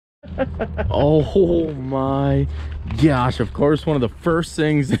Oh my gosh, of course, one of the first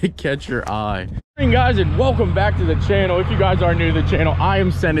things that catch your eye. Hey guys, and welcome back to the channel. If you guys are new to the channel, I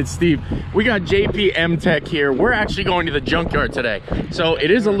am SendIt Steve. We got JP Tech here. We're actually going to the junkyard today, so it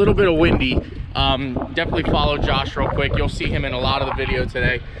is a little bit of windy. Definitely follow Josh real quick. You'll see him in a lot of the video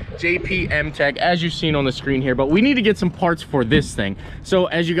today. JP Tech, as you've seen on the screen here, but we need to get some parts for this thing. So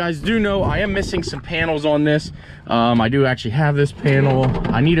as you guys do know, I am missing some panels on this. I do actually have this panel.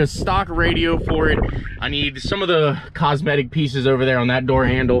 I need a stock radio for it. I need some of the cosmetic pieces over there on that door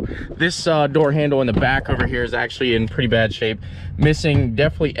handle. This door handle in the back over here is actually in pretty bad shape. Missing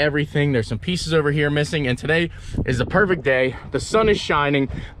definitely everything. There's some pieces over here missing, and today is the perfect day. The sun is shining.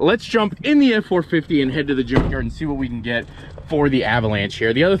 Let's jump in the F450 and head to the junkyard and see what we can get for the Avalanche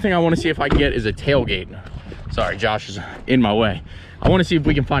here. The other thing I want to see if I can get is a tailgate. Sorry, Josh is in my way. I want to see if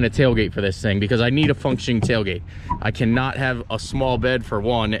we can find a tailgate for this thing because I need a functioning tailgate. I cannot have a small bed for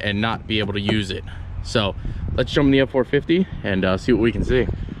one and not be able to use it. So let's jump in the F450 and see what we can see.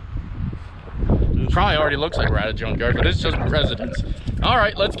 Probably already looks like we're at a junkyard, but it's just residence. All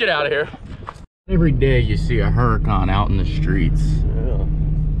right, let's get out of here. Every day you see a Huracan out in the streets. Yeah.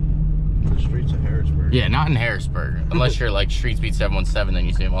 The streets of Harrisburg. Yeah, not in Harrisburg. Unless you're like Street Speed 717, then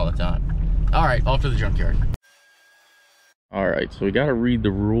you see them all the time. All right, off to the junkyard. All right, so we got to read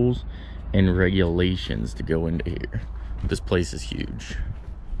the rules and regulations to go into here. This place is huge.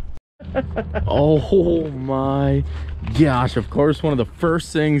 Oh my gosh, of course, one of the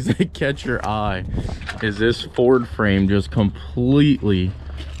first things that catch your eye is this Ford frame just completely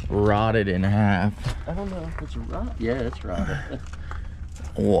rotted in half. I don't know if it's rot. Yeah, it's rotted.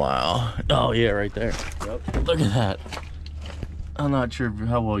 Wow. Oh yeah, right there. Yep. Look at that. I'm not sure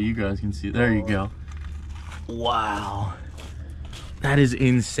how well you guys can see. There you go. Wow. That is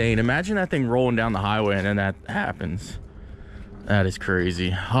insane. Imagine that thing rolling down the highway and then that happens. That is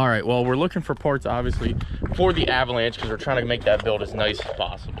crazy. All right, well, we're looking for parts, obviously, for the Avalanche because we're trying to make that build as nice as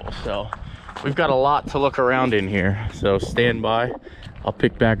possible. So we've got a lot to look around in here. So stand by. I'll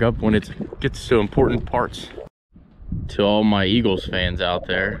pick back up when it gets to important parts. To all my Eagles fans out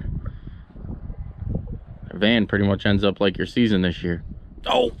there, the van pretty much ends up like your season this year.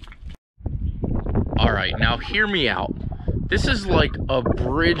 Oh! All right, now hear me out. This is like a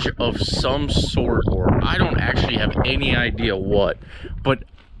bridge of some sort, or I don't actually have any idea what. But,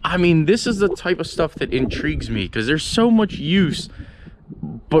 I mean, this is the type of stuff that intrigues me because there's so much use,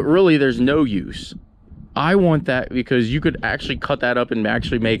 but really there's no use. I want that because you could actually cut that up and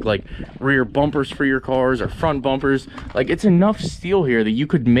actually make like rear bumpers for your cars or front bumpers. Like, it's enough steel here that you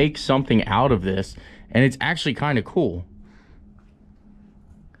could make something out of this, and it's actually kind of cool.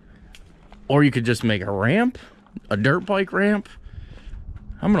 Or you could just make a ramp. A dirt bike ramp.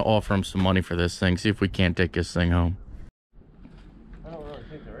 I'm gonna offer him some money for this thing, see if we can't take this thing home. I don't really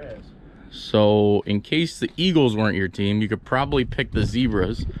think there is. So in case the Eagles weren't your team, you could probably pick the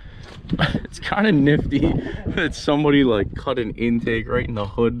Zebras. It's kind of nifty that somebody like cut an intake right in the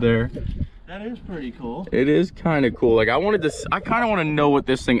hood there. That is pretty cool. It is kind of cool. Like I kind of want to know what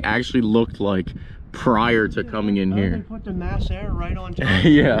this thing actually looked like prior to coming in here. They put the mass air right on top.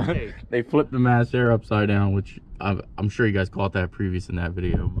 Yeah, they flipped the mass air upside down, which I'm sure you guys caught that previous in that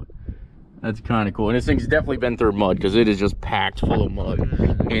video, but that's kind of cool. And this thing's definitely been through mud because it is just packed full of mud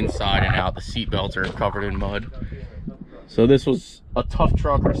inside and out. The seat belts are covered in mud. So this was a tough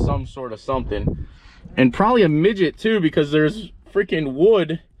truck or some sort of something, and probably a midget too because there's freaking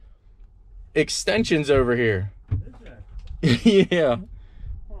wood extensions over here. Yeah.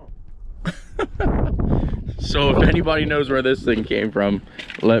 So if anybody knows where this thing came from,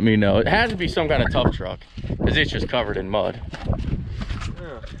 let me know. It has to be some kind of tough truck because it's just covered in mud.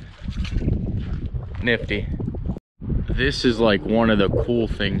 Yeah. Nifty. This is like one of the cool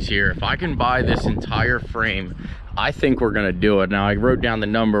things here. If I can buy this entire frame, I think we're gonna do it. Now I wrote down the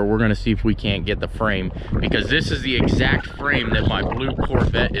number. We're gonna see if we can't get the frame because this is the exact frame that my blue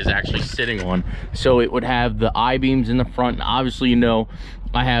Corvette is actually sitting on. So it would have the I-beams in the front, and obviously, you know,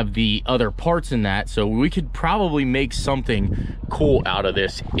 I have the other parts in that, so we could probably make something cool out of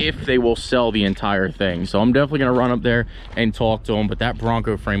this if they will sell the entire thing. So I'm definitely gonna run up there and talk to them, but that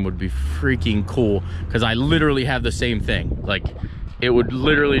Bronco frame would be freaking cool because I literally have the same thing. Like, it would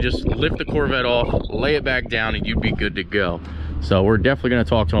literally just lift the Corvette off, lay it back down, and you'd be good to go. So we're definitely gonna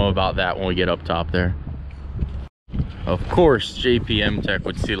talk to them about that when we get up top there. Of course, JP Tech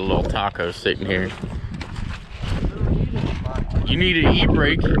would see the little taco sitting here. You need an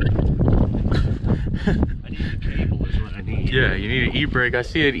e-brake. I need a cable is what I need. Yeah, you need an e-brake. I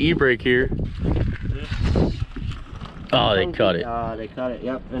see an e-brake here. Oh, they cut it. They cut it,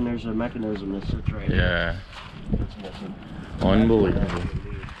 yep. And there's a mechanism that sits right here. Yeah. That's missing. Unbelievable.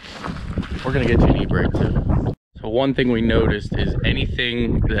 We're gonna get you an e-brake too. So one thing we noticed is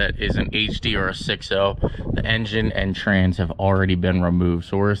anything that is an HD or a 6.0, the engine and trans have already been removed.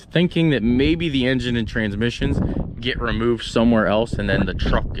 So we're thinking that maybe the engine and transmissions get removed somewhere else and then the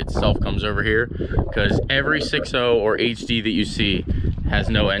truck itself comes over here, because every 6.0 or HD that you see has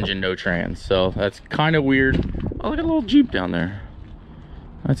no engine, no trans. So that's kind of weird. Oh, look at a little Jeep down there.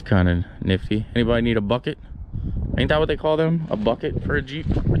 That's kind of nifty. Anybody need a bucket? Ain't that what they call them? A bucket for a Jeep?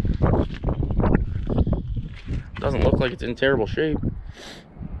 Doesn't look like it's in terrible shape.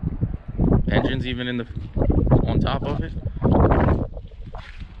 Engine's even in the on top of it.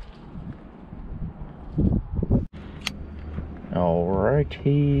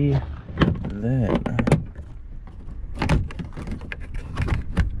 Alrighty then.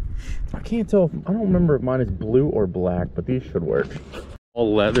 I can't tell if, I don't remember if mine is blue or black, but these should work.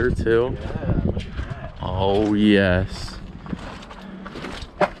 All leather too. Yeah, look at that. Oh yes.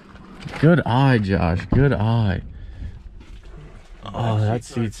 Good eye, Josh. Good eye. Oh, that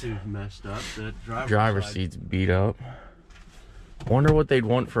seat's messed up. The driver's seat's beat up. Wonder what they'd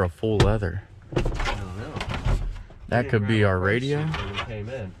want for a full leather. I don't know. That could be our radio. When we came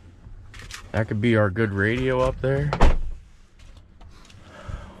in. That could be our good radio up there.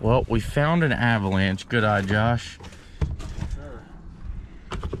 Well, we found an Avalanche. Good eye, Josh.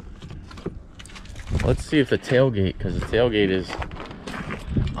 Let's see if the tailgate, because the tailgate is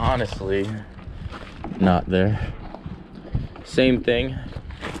honestly not there. Same thing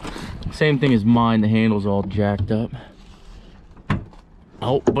as mine. The handle's all jacked up.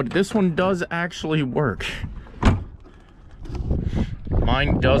 Oh, but this one does actually work.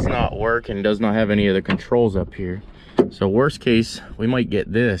 Mine does not work and does not have any of the controls up here. So worst case, we might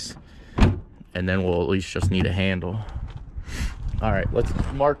get this and then we'll at least just need a handle. All right, let's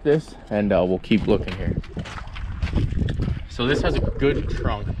mark this and we'll keep looking here. So this has a good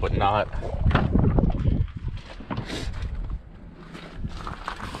trunk, but not.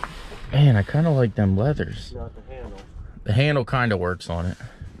 Man, I kind of like them leathers. Not the handle. The handle kind of works on it.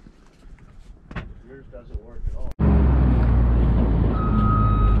 Yours doesn't work at all.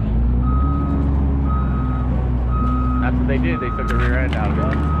 That's what they did. They took the rear end out of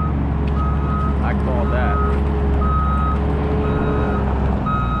it. I called that.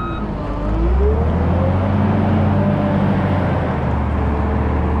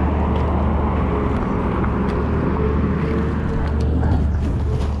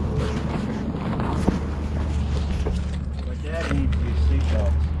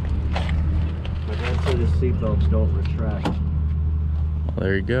 Seatbelts don't retract. Well,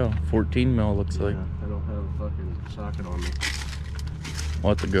 there you go. 14 mil looks like. I don't have a fucking socket on me.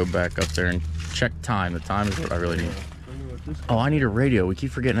 We'll have to go back up there and check time. The time is what I really need. Oh, I need a radio. We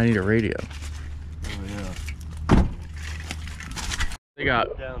keep forgetting I need a radio. Oh yeah. They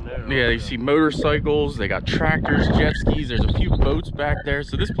got, down there, yeah, you see motorcycles, they got tractors, jet skis, there's a few boats back there.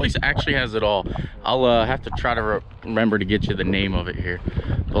 So this place actually has it all. I'll have to try to remember to get you the name of it here.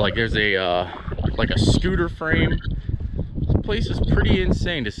 But like there's a, like a scooter frame. This place is pretty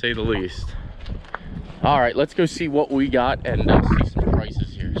insane to say the least. All right, let's go see what we got and see some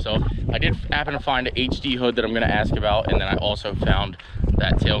prices here. So I did happen to find an HD hood that I'm gonna ask about, and then I also found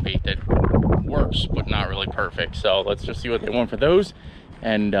that tailgate that works but not really perfect. So let's just see what they want for those.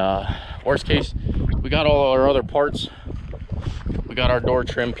 And worst case, we got all our other parts. We got our door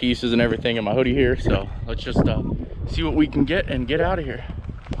trim pieces and everything in my hoodie here. So let's just see what we can get and get out of here.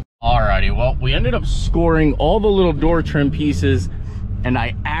 Alrighty, well, we ended up scoring all the little door trim pieces, and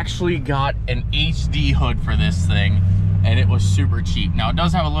I actually got an HD hood for this thing, and it was super cheap. Now it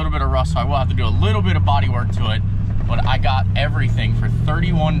does have a little bit of rust, so I will have to do a little bit of body work to it, but I got everything for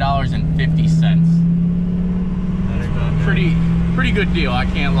 $31.50. Pretty good deal, I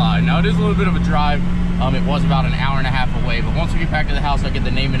can't lie. Now it is a little bit of a drive. It was about an hour and a half away, but once we get back to the house, I'll get the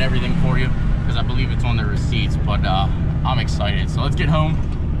name and everything for you, because I believe it's on the receipts. But I'm excited. So let's get home,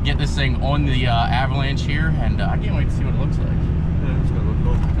 get this thing on the Avalanche here, and I can't wait to see what it looks like. Yeah, it's gonna look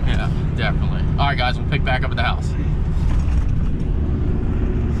cool. Yeah, definitely. All right, guys, we'll pick back up at the house.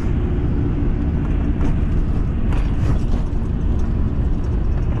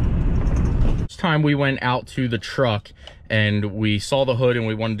 This time we went out to the truck and we saw the hood and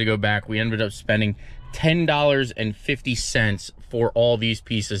we wanted to go back. We ended up spending $10.50 for all these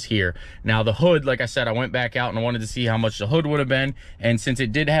pieces here. Now the hood, like I said, I went back out and I wanted to see how much the hood would have been, and since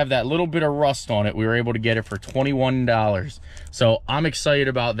it did have that little bit of rust on it, we were able to get it for $21. So I'm excited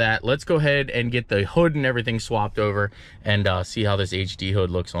about that. Let's go ahead and get the hood and everything swapped over and see how this HD hood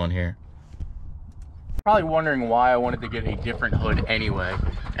looks on here. Probably wondering why I wanted to get a different hood anyway,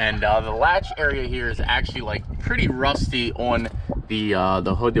 and the latch area here is actually like pretty rusty on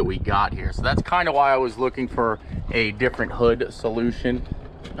the hood that we got here. So that's kind of why I was looking for a different hood solution.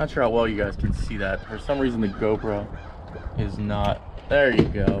 Not sure how well you guys can see that. For some reason the GoPro is not. There you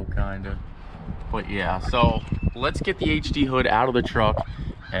go, kind of. But yeah, so let's get the HD hood out of the truck,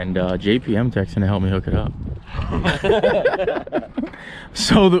 and JPM Tech's gonna help me hook it up.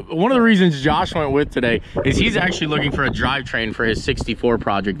 So one of the reasons Josh went with today is he's actually looking for a drivetrain for his 64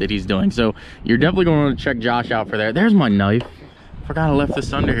 project that he's doing. So you're definitely going to want to check Josh out for that. There's my knife. Forgot I left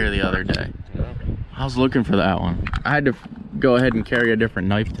this under here the other day. I was looking for that one. I had to go ahead and carry a different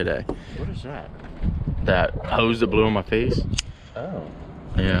knife today. What is that? That hose that blew in my face. Oh.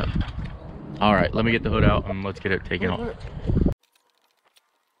 Yeah. All right, let me get the hood out and let's get it taken off.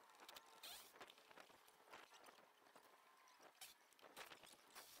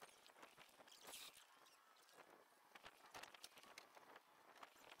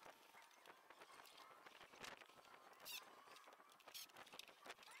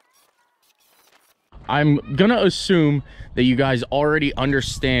 I'm gonna assume that you guys already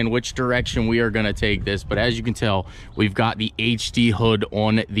understand which direction we are gonna take this, but as you can tell, we've got the HD hood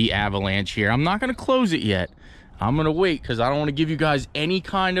on the Avalanche here. I'm not gonna close it yet. I'm gonna wait because I don't want to give you guys any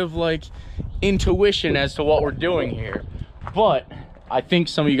kind of like intuition as to what we're doing here, but I think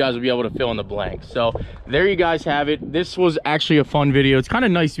some of you guys will be able to fill in the blanks. So there you guys have it. This was actually a fun video. It's kind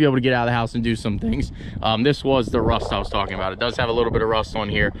of nice to be able to get out of the house and do some things. This was the rust I was talking about. It does have a little bit of rust on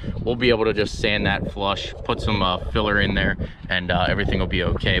here. We'll be able to just sand that flush, put some filler in there, and everything will be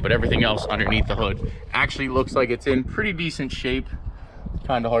okay. But everything else underneath the hood actually looks like it's in pretty decent shape.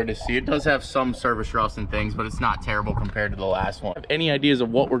 Kind of hard to see. It does have some service rust and things, but it's not terrible compared to the last one. If any ideas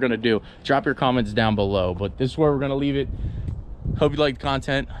of what we're gonna do, drop your comments down below. But this is where we're gonna leave it. Hope you liked the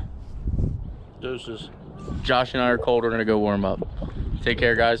content. Deuces. Josh and I are cold. We're gonna go warm up. Take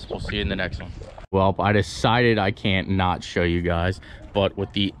care, guys. We'll see you in the next one. Well, I decided I can't not show you guys, but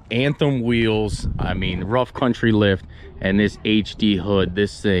with the Anthem wheels, I mean rough country lift, and this HD hood,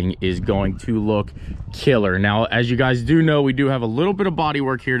 this thing is going to look killer. Now, as you guys do know, we do have a little bit of body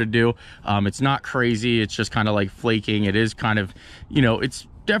work here to do. It's not crazy. It's just kind of like flaking. It is kind of, you know, it's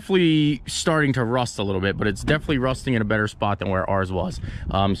definitely starting to rust a little bit, but it's definitely rusting in a better spot than where ours was.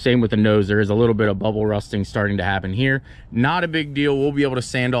 Same with the nose. There is a little bit of bubble rusting starting to happen here. Not a big deal. We'll be able to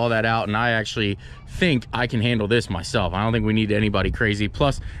sand all that out, and I actually think I can handle this myself. I don't think we need anybody crazy.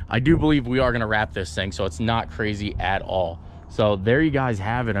 Plus, I do believe we are going to wrap this thing, so it's not crazy at all. So there you guys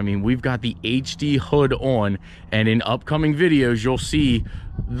have it. I mean, we've got the HD hood on, and in upcoming videos, you'll see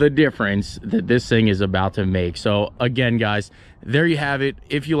the difference that this thing is about to make. So again, guys, there you have it.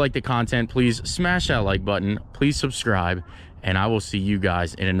 If you like the content, please smash that like button, please subscribe, and I will see you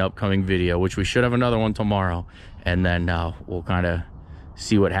guys in an upcoming video, which we should have another one tomorrow, and then we'll kind of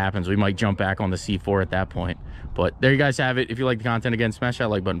see what happens. We might jump back on the C4 at that point. But there you guys have it. If you like the content, again, smash that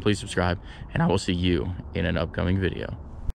like button, please subscribe, and I will see you in an upcoming video.